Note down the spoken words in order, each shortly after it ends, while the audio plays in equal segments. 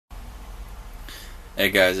Hey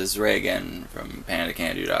guys, it's Ray again from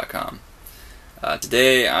PandaCanDo.com.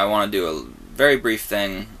 Today I want to do a very brief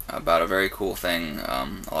thing about a very cool thing a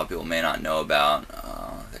lot of people may not know about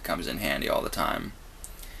that comes in handy all the time.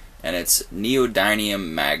 And it's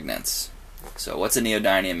neodymium magnets. So what's a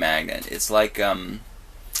neodymium magnet? It's like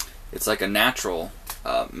a natural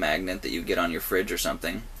magnet that you get on your fridge or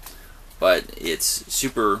something, but it's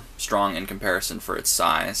super strong in comparison for its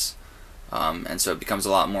size, and so it becomes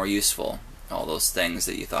a lot more useful. All those things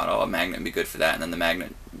that you thought, oh, a magnet would be good for that, and then the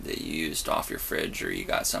magnet that you used off your fridge or you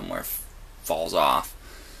got somewhere falls off,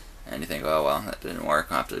 and you think, oh well, that didn't work,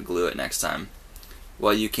 I'll have to glue it next time.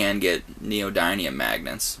 Well, you can get neodymium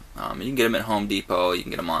magnets. You can get them at Home Depot, you can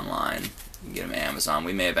get them online, you can get them at Amazon.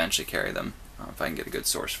 We may eventually carry them if I can get a good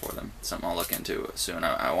source for them. Something I'll look into soon.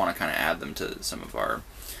 I want to kind of add them to some of our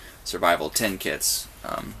survival tin kits,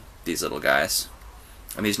 these little guys.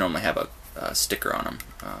 And these normally have a sticker on them,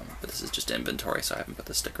 but this is just inventory, so I haven't put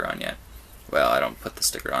the sticker on yet. Well, I don't put the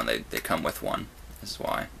sticker on, they come with one. This is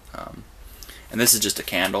why. And this is just a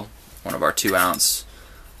candle, one of our 2-ounce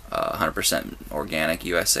 100% organic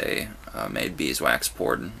USA made beeswax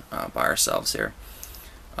poured by ourselves here.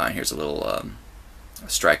 Here's a little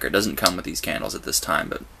striker. It doesn't come with these candles at this time,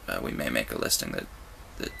 but we may make a listing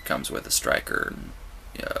that comes with a striker and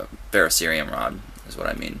ferrocerium rod is what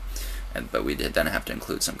I mean. But we did then have to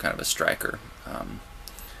include some kind of a striker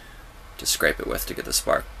to scrape it with to get the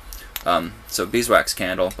spark. So beeswax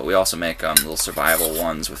candle, but we also make little survival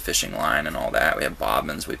ones with fishing line and all that. We have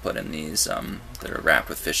bobbins we put in these that are wrapped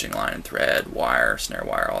with fishing line and thread, wire, snare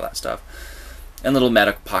wire, all that stuff. And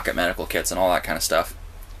little pocket medical kits and all that kind of stuff.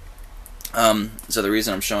 So the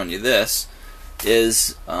reason I'm showing you this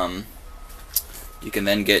is you can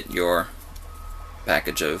then get your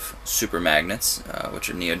package of super magnets, which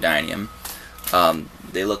are neodymium.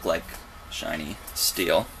 They look like shiny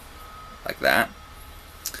steel, like that.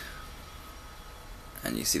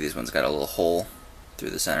 And you see these ones got a little hole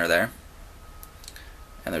through the center there.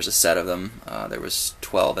 And there's a set of them. There was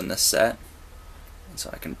 12 in this set, and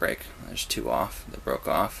so I can break. There's 2 off that broke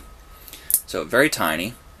off. So very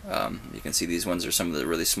tiny. You can see these ones are some of the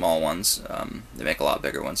really small ones. They make a lot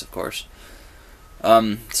bigger ones, of course.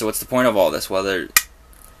 So what's the point of all this? Well,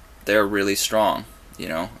 they're really strong. You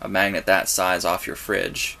know, a magnet that size off your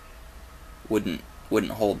fridge wouldn't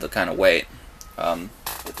hold the kind of weight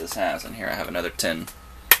that this has. And here I have another tin,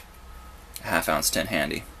 a 1/2-ounce tin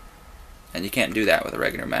handy, and you can't do that with a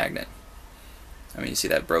regular magnet. I mean, you see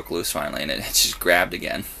that broke loose finally, and it just grabbed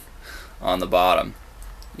again on the bottom.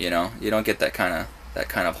 You know, you don't get that kind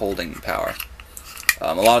of holding power.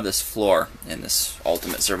 A lot of this floor in this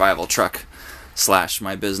ultimate survival truck /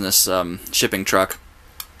 my business shipping truck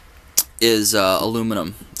is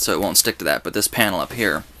aluminum, so it won't stick to that. But this panel up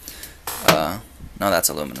here, no, that's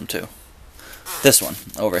aluminum too. This one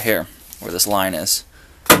over here, where this line is,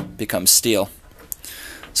 becomes steel.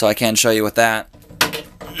 So I can show you with that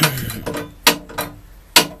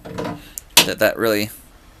that really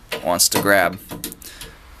wants to grab,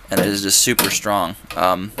 and it is just super strong.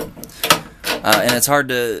 And it's hard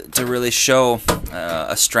to really show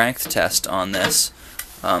a strength test on this.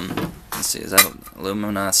 Let's see, is that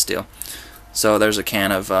aluminum? No, that's steel. So there's a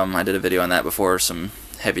can of, I did a video on that before, some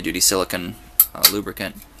heavy-duty silicone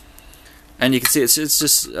lubricant. And you can see it's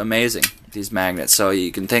just amazing, these magnets. So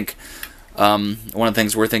you can think, one of the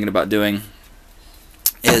things we're thinking about doing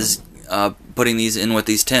is putting these in with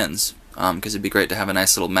these tins, because it'd be great to have a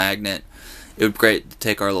nice little magnet. It would be great to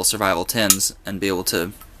take our little survival tins and be able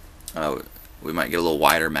to, we might get a little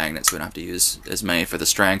wider magnet so we don't have to use as many for the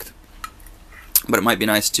strength. But it might be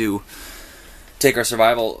nice to take our be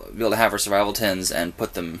able to have our survival tins and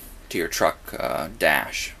put them to your truck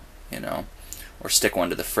dash, you know, or stick one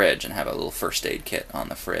to the fridge and have a little first aid kit on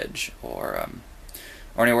the fridge, or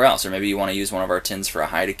anywhere else. Or maybe you want to use one of our tins for a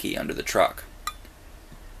hide-a-key under the truck.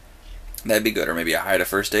 That'd be good. Or maybe hide a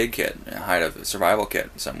first aid kit, hide a survival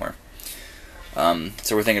kit somewhere.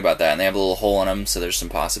 So we're thinking about that, and they have a little hole in them, so there's some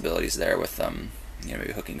possibilities there with you know,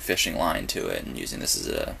 maybe hooking fishing line to it and using this as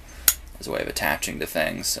a way of attaching to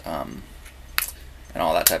things, and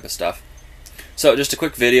all that type of stuff. So just a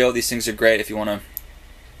quick video. These things are great if you want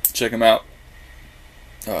to check them out.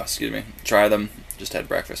 Oh, excuse me. Try them. Just had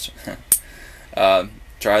breakfast.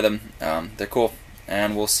 Try them. They're cool.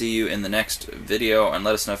 And we'll see you in the next video, and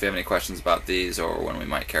let us know if you have any questions about these or when we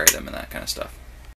might carry them and that kind of stuff.